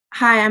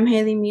Hi, I'm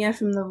Haley Mia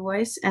from The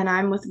Voice, and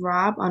I'm with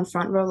Rob on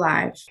Front Row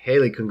Live.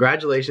 Haley,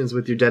 congratulations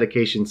with your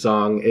dedication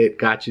song. It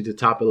got you to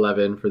top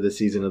 11 for the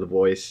season of The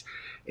Voice.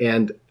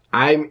 And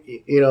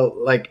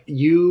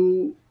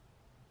you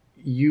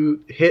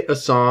hit a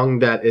song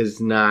that is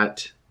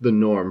not the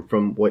norm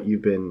from what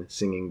you've been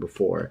singing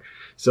before.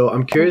 So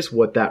I'm curious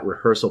what that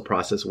rehearsal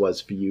process was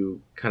for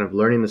you, kind of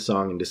learning the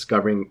song and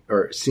discovering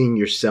or seeing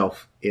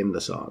yourself in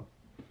the song.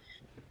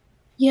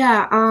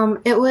 Yeah,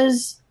 it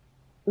was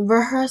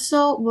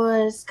rehearsal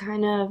was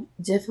kind of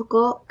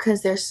difficult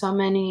because there's so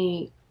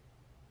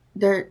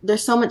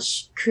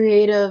much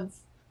creative,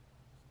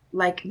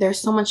 like there's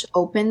so much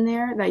open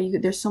there that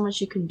there's so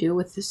much you can do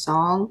with the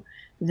song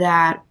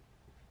that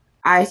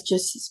I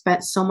just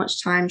spent so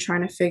much time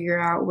trying to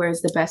figure out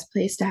where's the best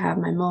place to have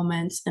my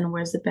moments and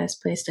where's the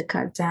best place to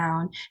cut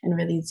down and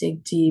really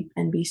dig deep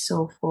and be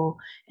soulful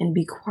and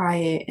be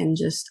quiet and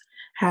just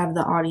have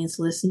the audience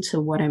listen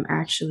to what I'm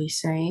actually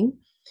saying.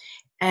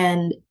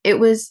 And it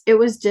was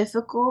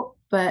difficult,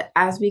 but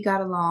as we got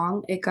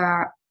along, it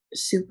got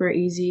super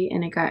easy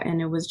and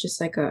it was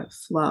just like a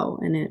flow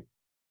and it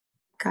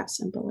got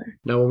simpler.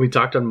 Now, when we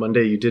talked on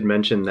Monday, you did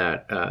mention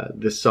that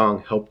this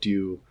song helped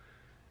you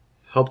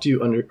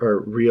under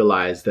or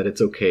realize that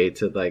it's okay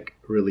to like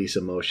release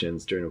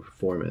emotions during a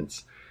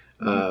performance.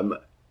 Um,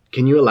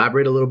 can you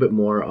elaborate a little bit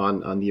more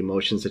on the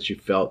emotions that you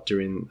felt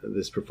during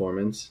this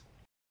performance?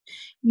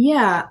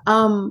 Yeah,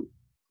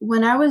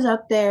 when I was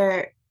up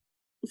there,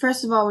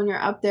 first of all, when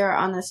you're up there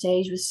on the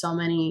stage with so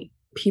many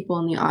people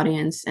in the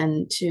audience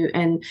and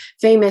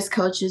famous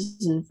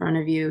coaches in front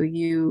of you,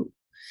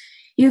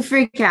 you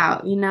freak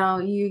out,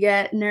 you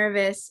get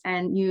nervous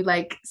and you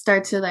like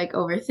start to like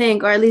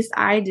overthink, or at least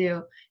I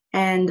do.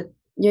 And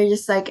you're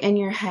just like in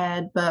your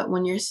head. But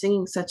when you're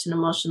singing such an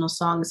emotional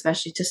song,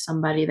 especially to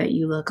somebody that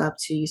you look up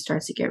to, you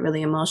start to get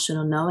really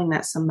emotional, knowing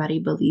that somebody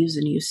believes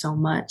in you so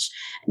much,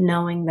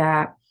 knowing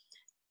that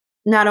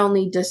not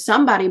only does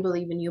somebody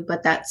believe in you,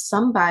 but that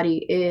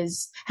somebody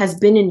has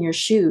been in your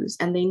shoes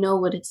and they know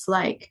what it's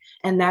like.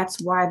 And that's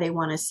why they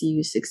want to see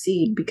you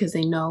succeed because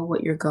they know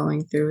what you're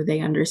going through. They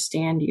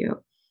understand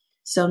you.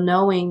 So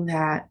knowing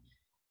that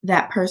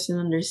that person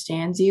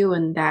understands you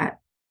and that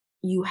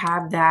you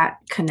have that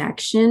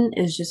connection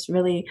is just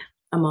really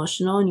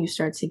emotional. And you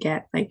start to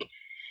get like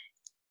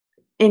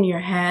in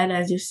your head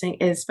as you sing,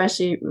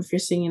 especially if you're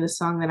singing the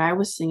song that I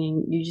was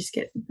singing, you just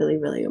get really,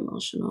 really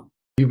emotional.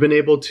 You've been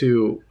able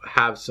to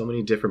have so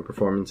many different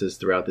performances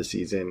throughout the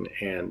season,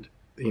 and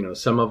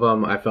some of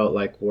them I felt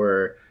like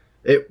were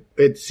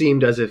it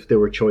seemed as if there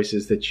were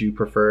choices that you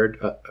preferred,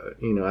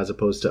 as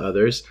opposed to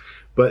others.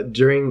 But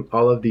during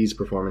all of these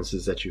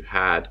performances that you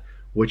had,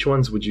 which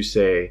ones would you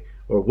say,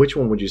 or which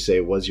one would you say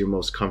was your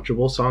most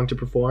comfortable song to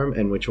perform,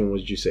 and which one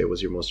would you say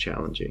was your most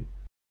challenging?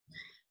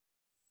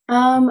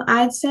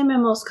 I'd say my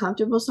most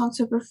comfortable song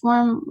to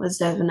perform was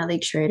definitely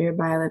Traitor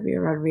by Olivia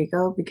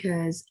Rodrigo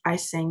because I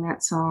sang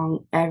that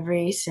song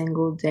every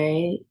single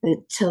day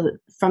till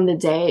from the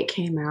day it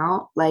came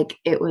out. Like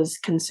it was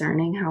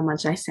concerning how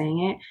much I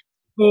sang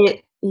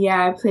it.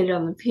 Yeah, I played it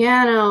on the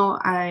piano.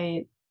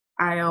 I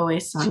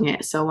always sung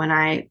it. So when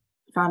I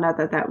found out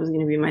that that was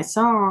going to be my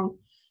song,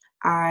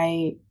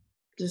 I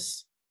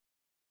just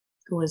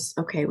was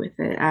okay with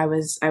it. I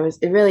was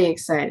really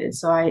excited.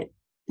 So I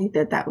think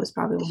that that was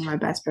probably one of my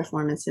best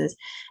performances.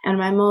 And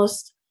my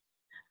most,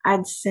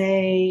 I'd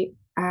say,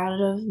 out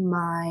of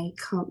my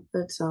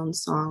comfort zone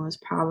song was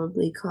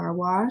probably Car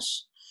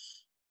Wash.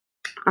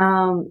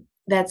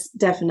 That's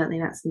definitely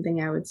not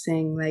something I would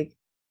sing like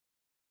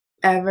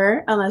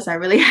ever unless I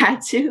really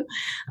had to.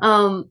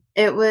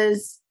 It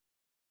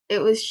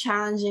was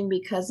challenging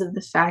because of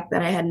the fact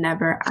that I had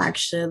never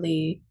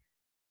actually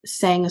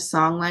sang a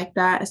song like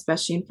that,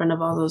 especially in front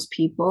of all those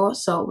people.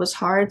 So it was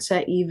hard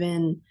to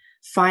even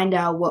find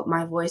out what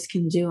my voice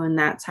can do in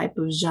that type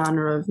of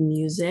genre of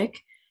music.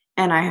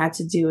 And I had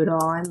to do it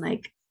all in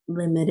like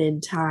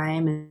limited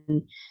time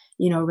and,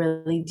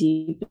 really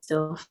deep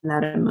still from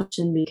that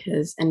emotion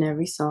because in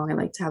every song I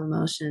like to have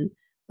emotion.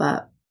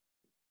 But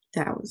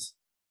that was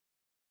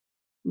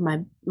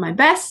my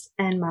best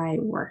and my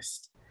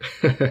worst.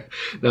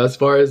 Now, as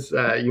far as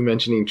you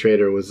mentioning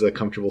Trader was a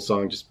comfortable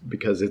song just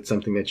because it's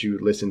something that you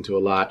listen to a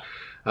lot,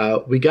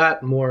 we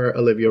got more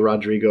Olivia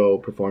Rodrigo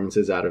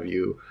performances out of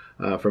you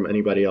from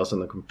anybody else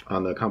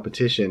on the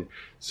competition.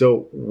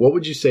 So, what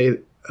would you say?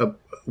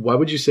 Why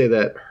would you say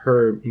that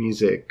her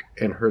music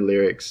and her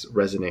lyrics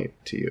resonate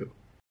to you?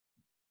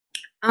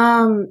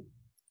 Um,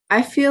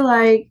 I feel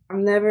like I've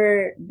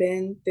never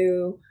been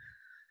through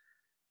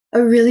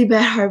a really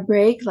bad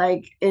heartbreak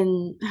like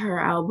in her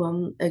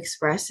album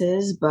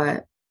expresses,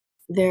 but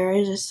there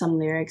are just some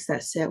lyrics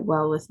that sit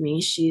well with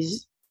me.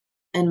 She's,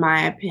 in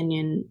my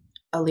opinion,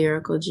 a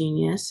lyrical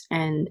genius,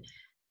 and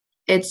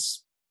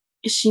it's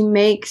she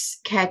makes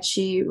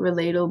catchy,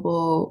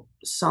 relatable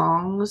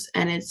songs,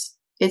 and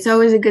it's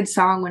always a good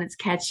song when it's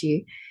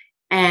catchy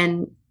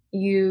and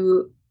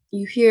you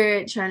hear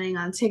it trending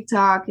on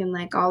TikTok and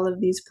like all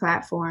of these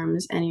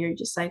platforms and you're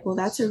just like, well,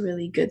 that's a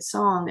really good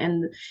song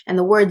and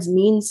the words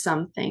mean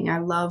something. I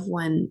love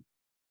when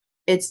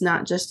it's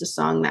not just a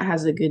song that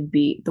has a good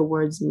beat. The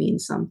words mean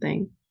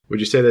something. Would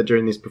you say that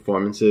during these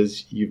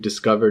performances, you've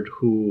discovered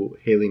who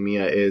Hayley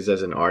Mia is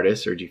as an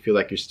artist, or do you feel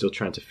like you're still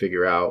trying to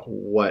figure out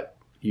what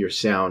your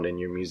sound and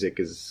your music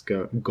is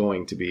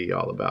going to be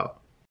all about?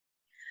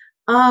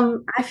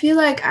 I feel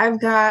like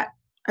I've got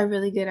a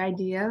really good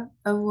idea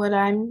of what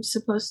I'm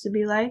supposed to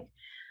be like.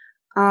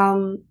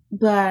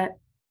 But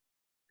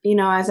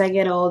as I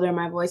get older,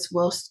 my voice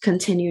will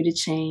continue to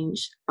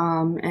change,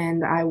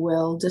 and I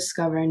will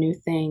discover new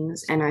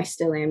things, and I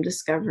still am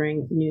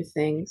discovering new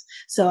things.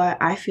 So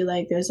I feel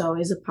like there's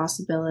always a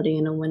possibility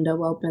and a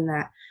window open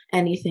that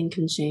anything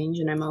can change,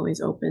 and I'm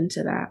always open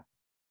to that.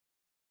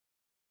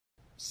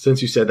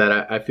 Since you said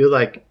that, I feel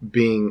like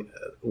being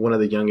one of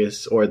the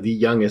youngest or the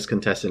youngest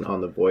contestant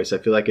on The Voice, I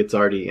feel like it's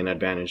already an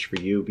advantage for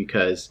you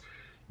because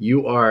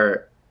you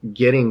are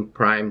getting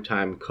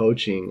primetime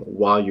coaching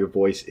while your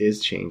voice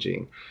is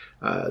changing.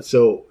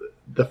 So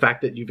the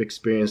fact that you've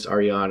experienced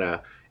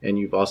Ariana and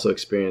you've also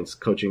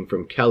experienced coaching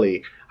from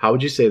Kelly, how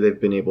would you say they've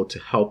been able to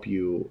help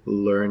you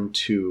learn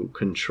to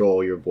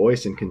control your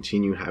voice and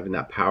continue having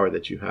that power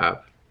that you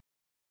have?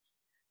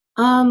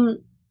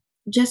 Um,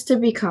 just to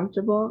be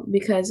comfortable,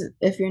 because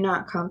if you're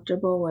not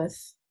comfortable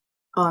with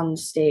on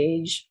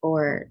stage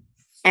or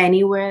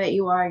anywhere that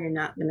you are, you're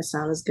not going to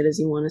sound as good as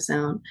you want to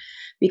sound,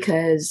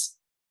 because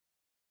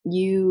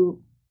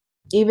you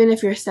even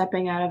if you're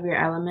stepping out of your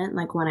element,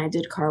 like when I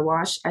did Car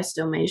Wash, I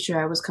still made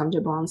sure I was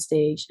comfortable on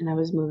stage and I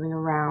was moving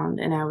around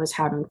and I was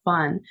having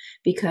fun,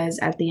 because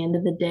at the end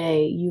of the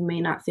day, you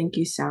may not think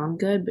you sound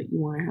good, but you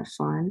want to have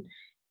fun.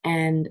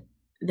 And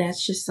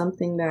that's just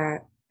something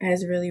that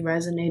has really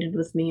resonated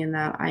with me, and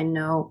that I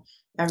know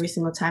every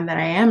single time that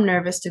I am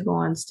nervous to go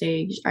on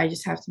stage, I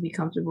just have to be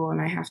comfortable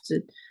and I have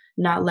to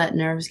not let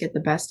nerves get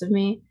the best of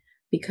me,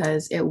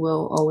 because it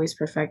will always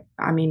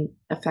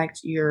affect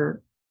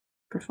your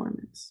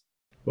performance.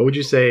 What would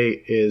you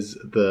say is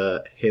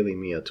the Hayley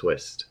Mia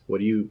twist? What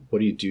do you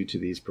do to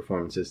these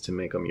performances to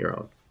make them your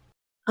own?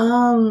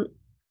 Um,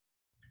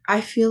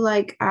 I feel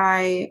like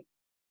I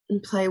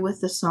play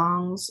with the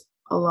songs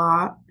a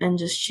lot and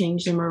just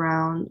change them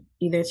around,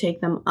 either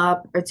take them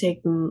up or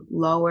take them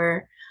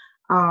lower.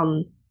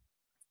 Um,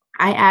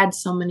 I add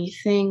so many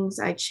things.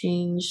 I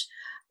change,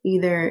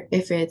 either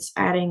if it's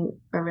adding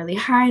a really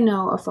high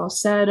note, a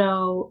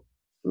falsetto,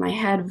 my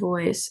head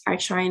voice. I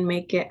try and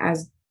make it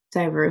as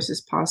diverse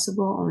as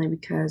possible, only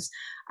because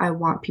I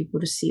want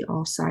people to see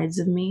all sides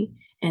of me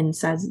and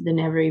sides that they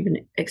never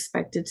even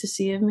expected to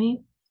see of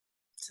me.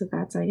 So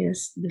that's, I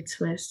guess, the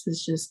twist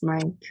is just my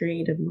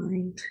creative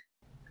mind.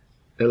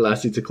 And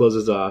lastly, to close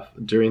us off,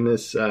 during the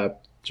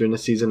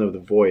season of The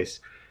Voice,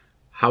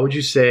 how would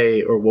you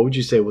say, or what would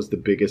you say was the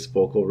biggest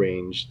vocal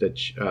range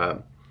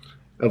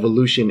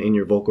evolution in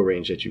your vocal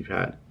range that you've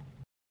had?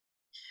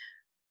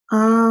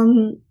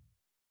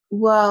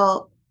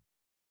 Well,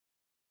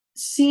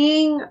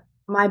 seeing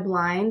my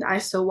blind, I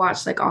still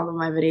watch like all of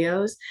my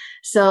videos.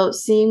 So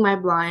seeing my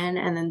blind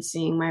and then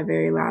seeing my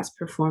very last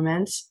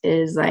performance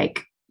is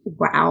like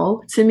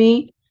wow to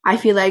me. I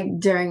feel like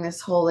during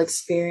this whole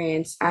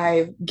experience,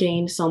 I've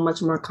gained so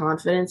much more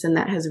confidence, and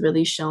that has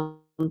really shown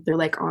through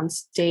like on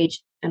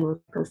stage and with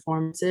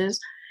performances.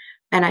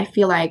 And I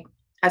feel like,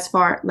 as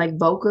far like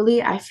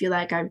vocally, I feel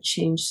like I've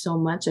changed so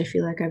much. I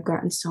feel like I've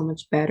gotten so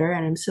much better,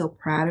 and I'm so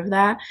proud of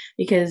that,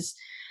 because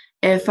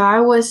if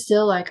I was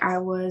still like I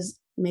was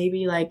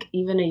maybe like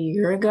even a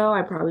year ago,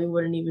 I probably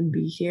wouldn't even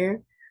be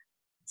here.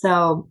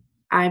 So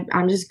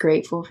I'm just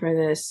grateful for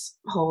this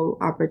whole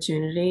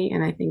opportunity,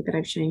 and I think that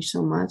I've changed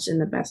so much in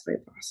the best way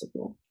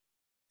possible.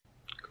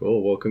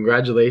 Cool. Well,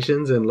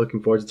 congratulations, and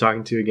looking forward to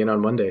talking to you again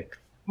on Monday.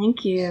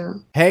 Thank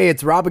you. Hey,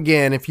 it's Rob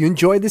again. If you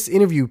enjoyed this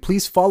interview,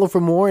 please follow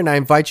for more, and I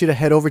invite you to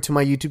head over to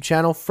my YouTube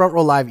channel, Front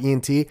Row Live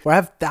ENT, where I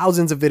have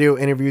thousands of video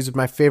interviews with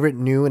my favorite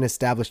new and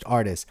established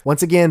artists.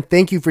 Once again,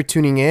 thank you for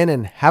tuning in,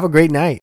 and have a great night.